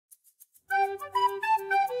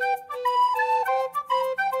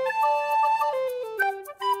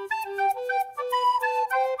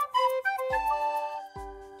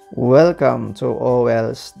Welcome to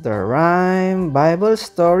OL's The Rhyme Bible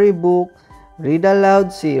Storybook Read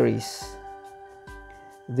Aloud series.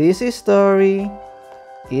 This story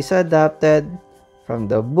is adapted from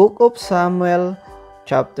the Book of Samuel,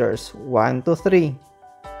 chapters 1 to 3.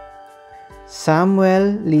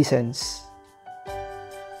 Samuel listens.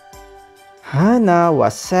 Hannah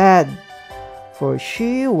was sad, for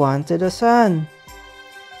she wanted a son.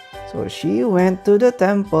 So she went to the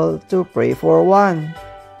temple to pray for one.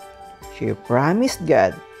 She promised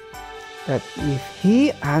God that if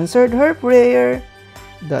He answered her prayer,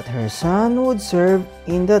 that her son would serve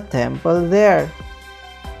in the temple there.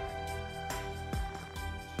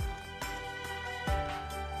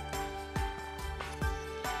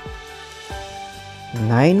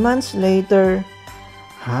 Nine months later,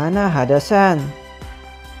 Hannah had a son.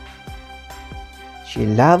 She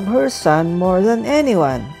loved her son more than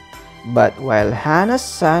anyone, but while Hannah's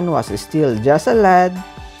son was still just a lad,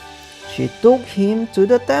 she took him to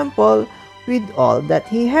the temple with all that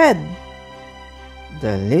he had.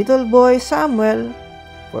 The little boy Samuel,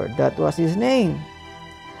 for that was his name,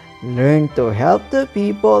 learned to help the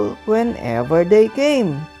people whenever they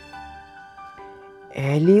came.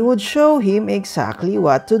 Eli would show him exactly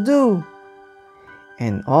what to do.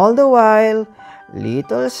 And all the while,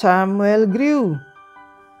 little Samuel grew.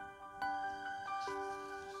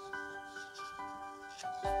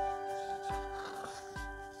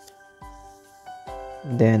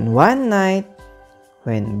 Then one night,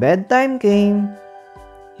 when bedtime came,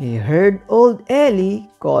 he heard old Eli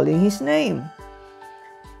calling his name.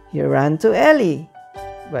 He ran to Eli,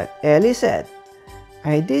 but Eli said,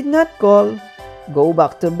 "I did not call, go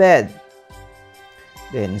back to bed."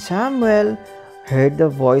 Then Samuel heard the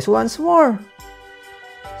voice once more.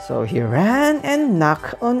 So he ran and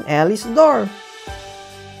knocked on Eli's door.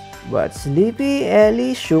 But sleepy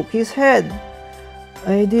Eli shook his head.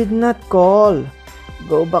 "I did not call.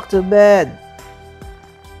 Go back to bed."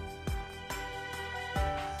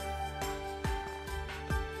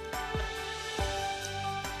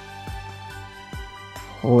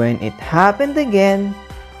 When it happened again,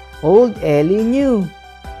 old Eli knew,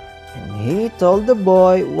 and he told the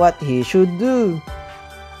boy what he should do.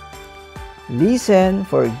 "Listen,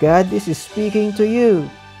 for God is speaking to you."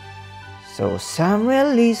 So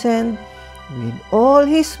Samuel listened with all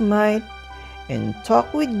his might and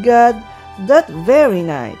talked with God that very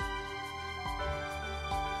night.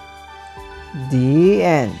 The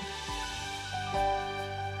end.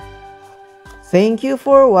 Thank you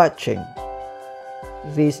for watching.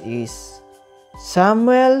 This is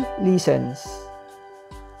Samuel Listens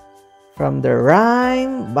from the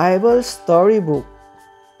Rhyme Bible Storybook.